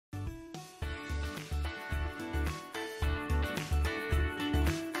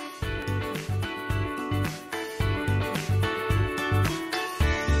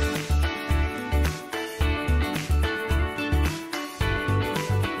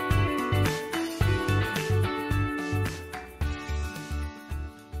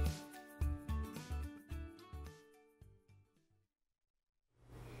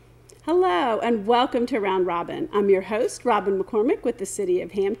Hello and welcome to Round Robin. I'm your host, Robin McCormick with the City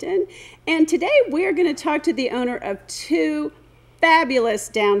of Hampton. And today we're going to talk to the owner of two fabulous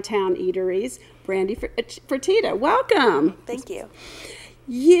downtown eateries, Brandy Fertitta. Welcome. Thank you.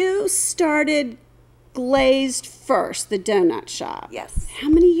 You started Glazed first, the donut shop. Yes. How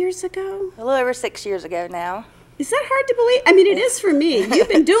many years ago? A little over 6 years ago now. Is that hard to believe? I mean, it is for me. You've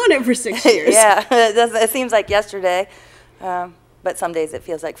been doing it for 6 years. Yeah, it seems like yesterday, but some days it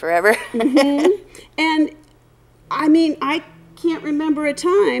feels like forever. And I mean, I can't remember a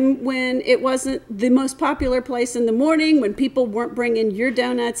time when it wasn't the most popular place in the morning, when people weren't bringing your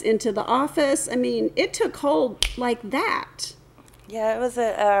donuts into the office. I mean, it took hold like that. Yeah, it was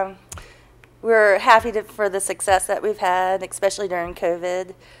we're happy for the success that we've had, especially during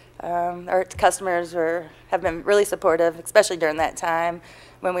COVID. Our customers have been really supportive, especially during that time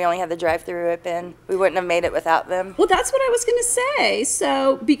when we only had the drive-through open. We wouldn't have made it without them. Well, that's what I was going to say.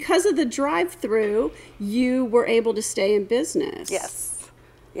 So because of the drive-through, you were able to stay in business. Yes.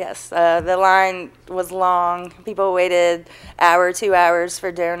 Yes. The line was long. People waited hour, 2 hours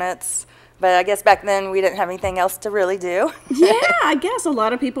for donuts. But I guess back then we didn't have anything else to really do. Yeah, I guess a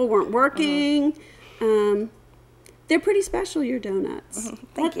lot of people weren't working. They're pretty special, your donuts.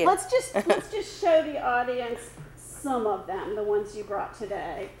 Thank you. Let's just show the audience some of them, the ones you brought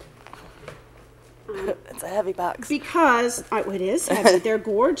today. It's a heavy box. Because it is heavy. They're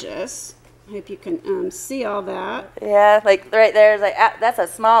gorgeous. I hope you can see all that. Yeah, like right there is that's a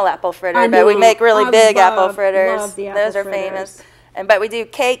small apple fritter, I but we know. make really big apple Love fritters. the apple Those are fritters. famous. But we do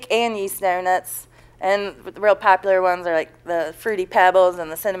cake and yeast donuts. And the real popular ones are like the Fruity Pebbles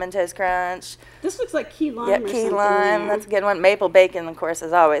and the Cinnamon Toast Crunch. This looks like key lime Yep, or key something lime. there. That's a good one. Maple bacon, of course,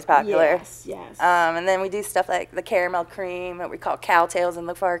 is always popular. Yes, yes. And then we do stuff like the caramel cream, what we call cowtails in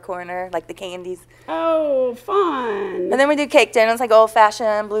the far corner, like the candies. Oh, fun. And then we do cake donuts like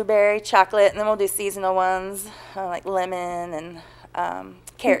old-fashioned, blueberry, chocolate, and then we'll do seasonal ones like lemon and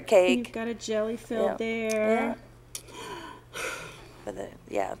carrot cake. You've got a jelly filled there. Yeah.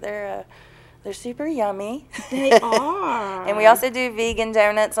 But they're super yummy. They are. And we also do vegan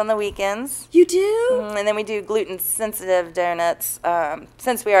donuts on the weekends. You do? And then we do gluten-sensitive donuts,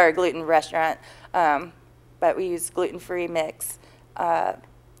 since we are a gluten restaurant, but we use gluten-free mix.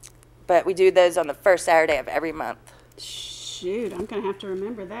 But we do those on the first Saturday of every month. Shoot, I'm going to have to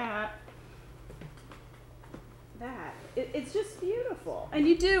remember that. It's just beautiful. And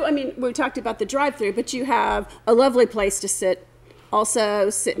you do, I mean, we talked about the drive-thru, but you have a lovely place to sit. Also,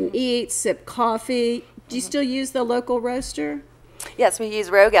 sit and eat, sip coffee. Do you still use the local roaster? Yes, we use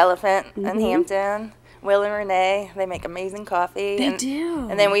Rogue Elephant in Hampton. Will and Renee, they make amazing coffee. They do.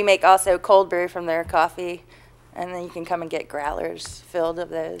 And then we make also cold brew from their coffee. And then you can come and get growlers filled of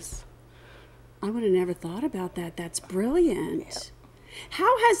those. I would have never thought about that. That's brilliant. Yep.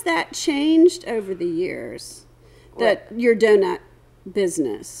 How has that changed over the years, your donut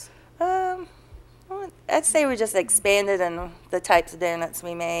business? I'd say we just expanded in the types of donuts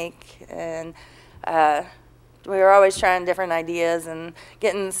we make, and we were always trying different ideas and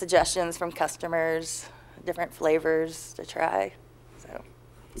getting suggestions from customers, different flavors to try.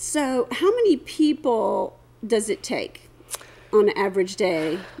 So how many people does it take on an average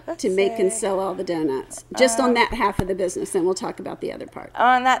day to make and sell all the donuts? Just on that half of the business, then we'll talk about the other part.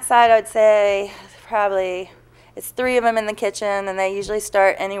 On that side, I'd say probably it's 3 of them in the kitchen, and they usually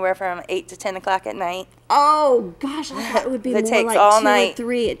start anywhere from 8 to 10 o'clock at night. Oh, gosh, I thought it would be more takes like all 2 night. or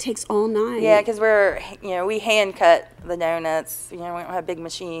 3. It takes all night. Yeah, because we hand cut the donuts. We don't have big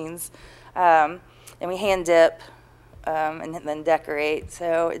machines. And we hand dip and then decorate.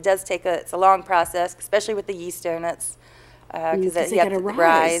 So it does take it's a long process, especially with the yeast donuts, because you have to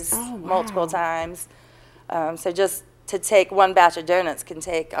rise multiple times. So just to take one batch of donuts can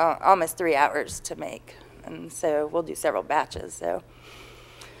take almost 3 hours to make. And so we'll do several batches.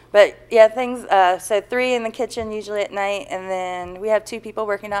 But yeah, so 3 in the kitchen usually at night, and then we have 2 people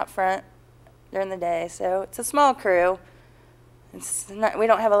working out front during the day. So it's a small crew. We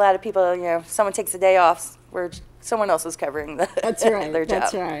don't have a lot of people. If someone takes a day off, someone else is covering That's right. their job.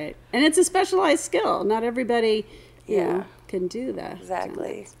 That's right. And it's a specialized skill. Not everybody can do that.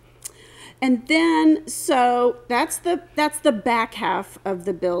 Exactly. And then, so that's the back half of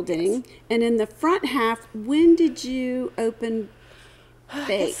the building. Yes. And in the front half, when did you open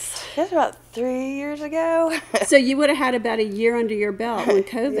Baked? That's about 3 years ago. So you would have had about a year under your belt when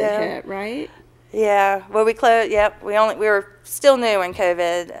COVID hit, right? Yeah. Well, we closed. Yep. We were still new when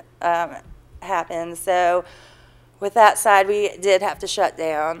COVID happened. So with that side, we did have to shut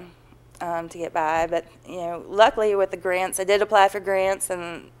down to get by. But luckily with the grants, I did apply for grants,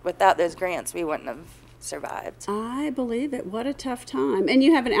 and without those grants, we wouldn't have survived. I believe it. What a tough time. And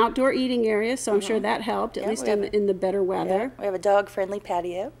you have an outdoor eating area, so I'm sure that helped, at least in the better weather. Yeah, we have a dog-friendly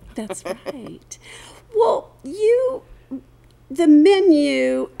patio. That's right. Well, the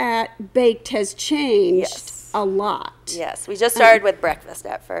menu at Baked has changed a lot. Yes, we just started with breakfast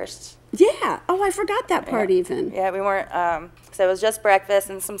at first. Yeah. Oh, I forgot that part even. Yeah, we weren't, so it was just breakfast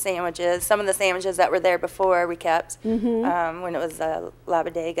and some sandwiches. Some of the sandwiches that were there before we kept when it was La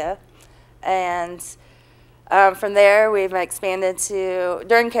Bodega. And from there, we've expanded to,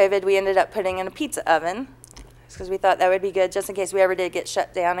 during COVID, we ended up putting in a pizza oven because we thought that would be good just in case we ever did get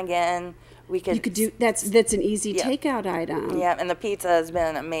shut down again. You could do that's an easy takeout item. Yeah, and the pizza has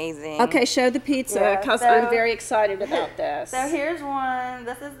been amazing. Okay, show the pizza because I'm very excited about this. So here's one.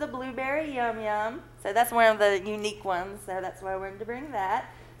 This is the blueberry yum yum. So that's one of the unique ones. So that's why I wanted to bring that.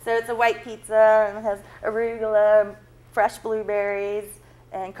 So it's a white pizza and it has arugula, fresh blueberries,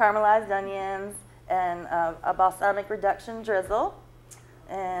 and caramelized onions, and a balsamic reduction drizzle.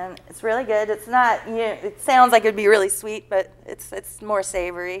 And it's really good. It's not, it sounds like it'd be really sweet, but it's more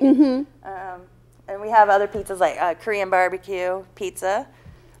savory. And we have other pizzas like Korean barbecue pizza,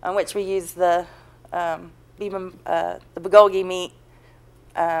 on which we use the bulgogi meat,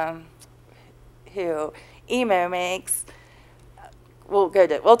 who Emo makes. We'll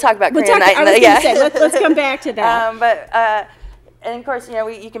talk about Korean night. Let's come back to that. And of course,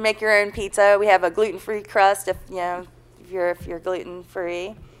 you can make your own pizza. We have a gluten-free crust if you're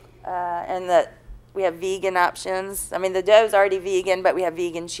gluten-free, and that we have vegan options. I mean, the dough's already vegan, but we have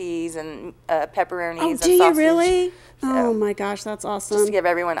vegan cheese and pepperonis and sausage. Oh, do you really? So, oh my gosh, that's awesome! Just to give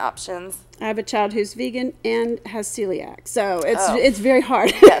everyone options. I have a child who's vegan and has celiac, so it's very hard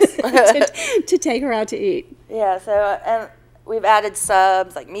to take her out to eat. Yeah. So and we've added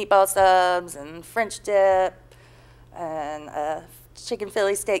subs like meatball subs and French dip and chicken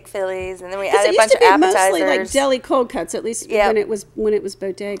Philly, steak Phillies, and then we added a bunch of appetizers. Mostly like deli cold cuts, at least when it was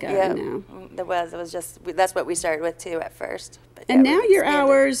bodega. Yeah, now. It was just that's what we started with too at first. But and now your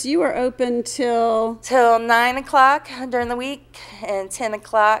hours, you are open till 9 o'clock during the week and 10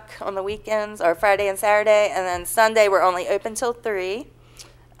 o'clock on the weekends or Friday and Saturday, and then Sunday we're only open till 3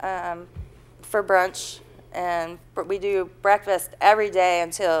 for brunch, and we do breakfast every day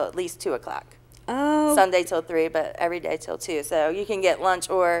until at least 2 o'clock. Oh. Sunday till 3, but every day till 2. So you can get lunch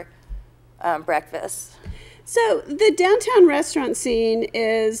or breakfast. So the downtown restaurant scene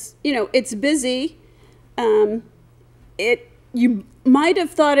is, it's busy. You might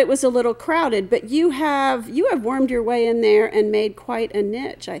have thought it was a little crowded, but you have wormed your way in there and made quite a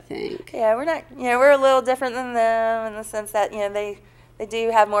niche, I think. Yeah, we're not, we're a little different than them in the sense that, they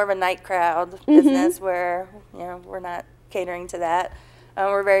do have more of a night crowd business where, we're not catering to that.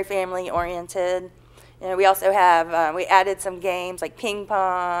 We're very family oriented. We also have we added some games like ping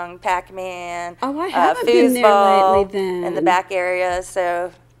pong, Pac-Man, oh, I haven't been there lately then. In the back area,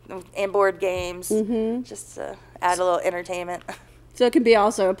 so and board games, just to add a little entertainment. So it can be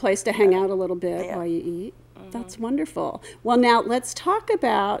also a place to hang out a little bit while you eat. That's wonderful. Well, now let's talk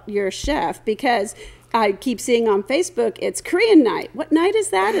about your chef, because I keep seeing on Facebook it's Korean night. What night is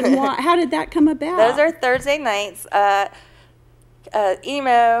that, and how did that come about? Those are Thursday nights.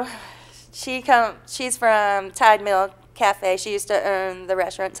 Emo, she's from Tide Mill Cafe. She used to own the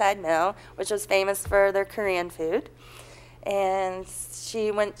restaurant Tide Mill, which was famous for their Korean food. And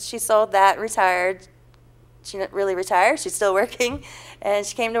she sold that, retired. She didn't really retire. She's still working, and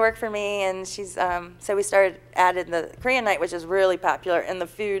she came to work for me. And she's so we started adding the Korean night, which is really popular, and the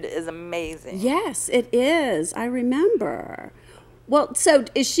food is amazing. Yes, it is. I remember. Well, so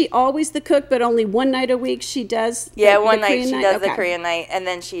is she always the cook, but only one night a week she does? Yeah, one night she does the Korean night, and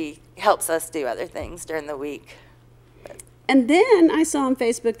then she helps us do other things during the week. And then I saw on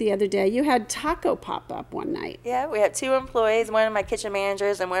Facebook the other day you had taco pop up one night. Yeah, we had 2 employees, one of my kitchen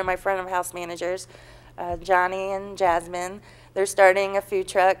managers and one of my front of house managers, Johnny and Jasmine. They're starting a food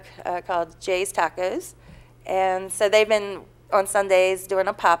truck called Jay's Tacos, and so they've been on Sundays doing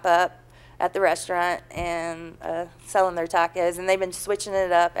a pop up at the restaurant and selling their tacos, and they've been switching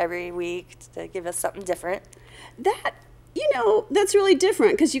it up every week to give us something different. That's really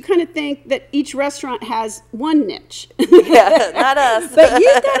different, because you kind of think that each restaurant has one niche. Yeah, not us. But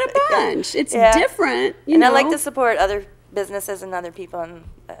you've got a bunch. It's different. I like to support other businesses and other people and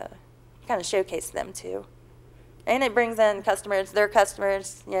kind of showcase them too. And it brings in customers, their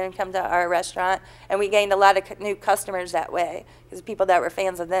customers, come to our restaurant, and we gained a lot of new customers that way, because people that were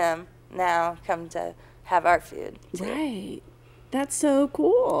fans of them now come to have our food too. Right. That's so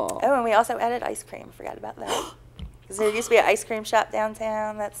cool. Oh, and we also added ice cream. Forgot about that. Because there used to be an ice cream shop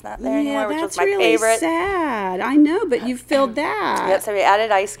downtown. That's not there anymore, which was my really favorite. sad. I know, but you filled that. Yep, so we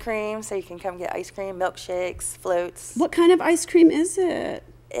added ice cream, so you can come get ice cream, milkshakes, floats. What kind of ice cream is it?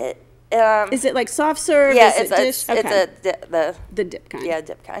 Is it like soft serve? Yeah, is it's the dip kind. Yeah,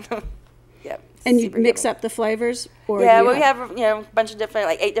 dip kind. Yep. And you mix up the flavors? Or Yeah, we have a bunch of different,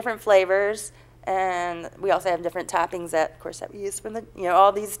 like 8 different flavors. And we also have different toppings that, of course, that we use from the,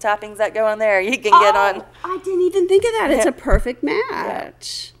 all these toppings that go on there. You can get on. I didn't even think of that. It's a perfect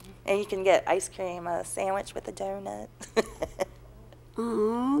match. Yeah. And you can get ice cream, a sandwich with a donut.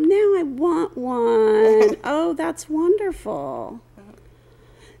 Oh, now I want one. Oh, that's wonderful.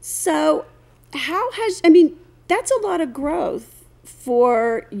 So that's a lot of growth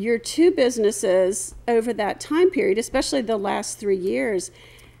for your 2 businesses over that time period, especially the last 3 years.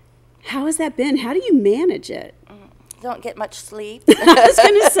 How has that been? How do you manage it? Don't get much sleep. I was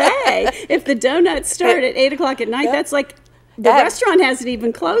going to say, if the donuts start at 8 o'clock at night, that's like the restaurant hasn't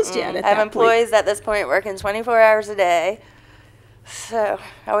even closed yet. I have employees at this point working 24 hours a day. So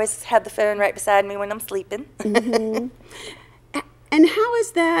I always have the phone right beside me when I'm sleeping. Mm-hmm. And how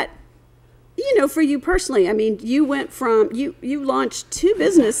is that, for you personally? I mean, you went from, you launched 2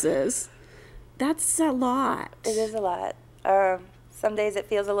 businesses. That's a lot. It is a lot. Some days it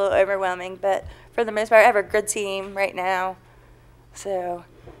feels a little overwhelming, but for the most part, I have a good team right now, so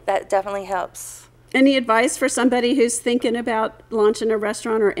that definitely helps. Any advice for somebody who's thinking about launching a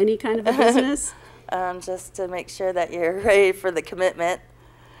restaurant or any kind of a business? Just to make sure that you're ready for the commitment.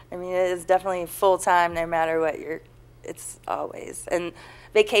 I mean, it is definitely full-time no matter what it's always. And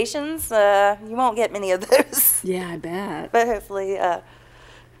vacations, you won't get many of those. Yeah, I bet. But hopefully, I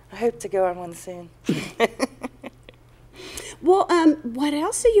hope to go on one soon. Well, what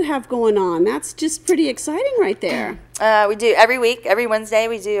else do you have going on? That's just pretty exciting right there. We do every week, every Wednesday,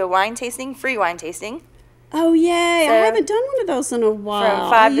 we do a wine tasting, free wine tasting. Oh, yay. So I haven't done one of those in a while.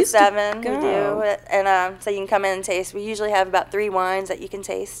 From 5 to 7, we do it. And so you can come in and taste. We usually have about 3 wines that you can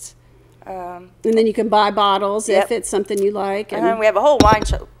taste. And then you can buy bottles if it's something you like. And we have a whole wine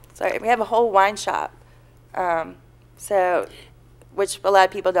shop. We have a whole wine shop. Which a lot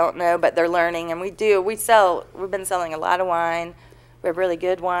of people don't know, but they're learning. And we've been selling a lot of wine. We have really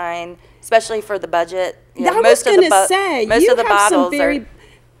good wine, especially for the budget. I was going to say, you have some very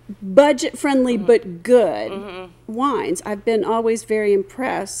budget-friendly but good wines. I've been always very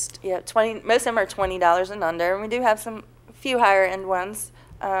impressed. Yeah, most of them are $20 and under. And we do have a few higher-end ones,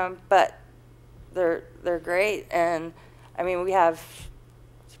 but they're great. And, I mean, we have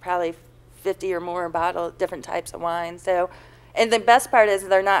probably 50 or more different types of wine. And the best part is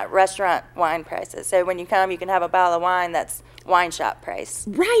they're not restaurant wine prices. So when you come, you can have a bottle of wine that's wine shop price.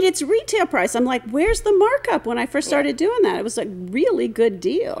 Right, it's retail price. I'm like, where's the markup? When I first started doing that, it was a really good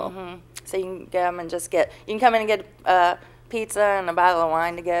deal. Mm-hmm. So you can come and you can come in and get pizza and a bottle of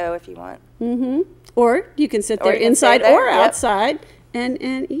wine to go if you want. Mm-hmm. Or you can sit there inside or outside and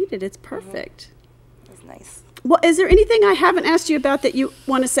eat it. It's perfect. It's nice. Well, is there anything I haven't asked you about that you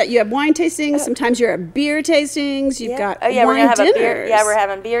want to set? You have wine tastings. Sometimes you're at beer tastings. You've got wine dinners. We're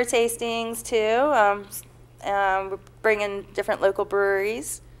having beer tastings too. We're bringing different local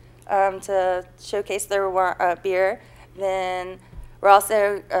breweries to showcase their beer. Then we're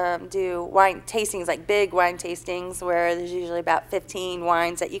also do wine tastings, like big wine tastings, where there's usually about 15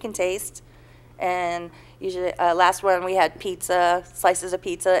 wines that you can taste. And usually, last one we had slices of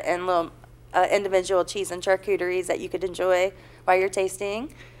pizza, and little individual cheese and charcuteries that you could enjoy while you're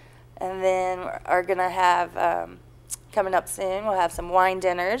tasting. And then we're going to have, coming up soon, we'll have some wine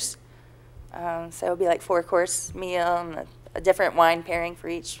dinners. So it'll be like 4-course meal and a different wine pairing for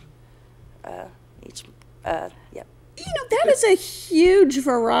each. That is a huge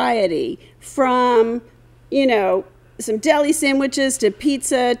variety from, some deli sandwiches to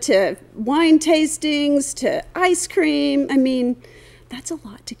pizza to wine tastings to ice cream. I mean, that's a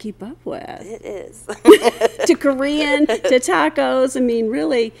lot to keep up with. It is. To Korean, to tacos. I mean,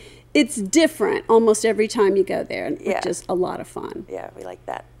 really, it's different almost every time you go there, which is a lot of fun. Yeah, we like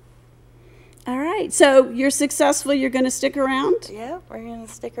that. All right. So you're successful. You're going to stick around? Yeah, we're going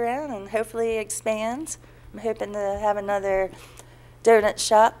to stick around and hopefully expand. I'm hoping to have another donut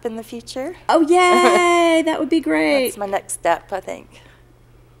shop in the future. Oh, yay. That would be great. That's my next step, I think.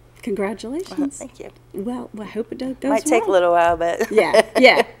 Congratulations. Thank you. Well, I hope it goes well. Might take a little while, but... Yeah.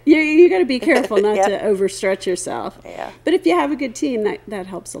 You got to be careful not to overstretch yourself. Yeah. But if you have a good team, that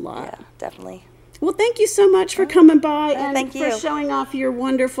helps a lot. Yeah, definitely. Well, thank you so much for coming by and thank for you. showing off your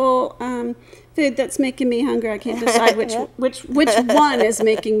wonderful food that's making me hungry. I can't decide which one is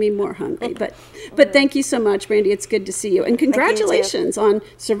making me more hungry. But thank you so much, Brandy. It's good to see you. And congratulations on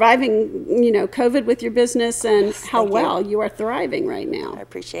surviving, COVID with your business and how well you are thriving right now. I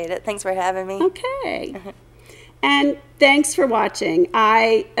appreciate it. Thanks for having me. Okay. And thanks for watching.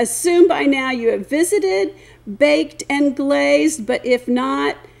 I assume by now you have visited Baked and Glazed, but if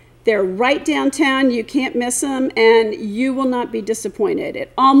not, they're right downtown. You can't miss them, and you will not be disappointed.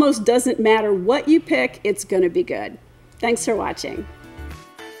 It almost doesn't matter what you pick. It's going to be good. Thanks for watching.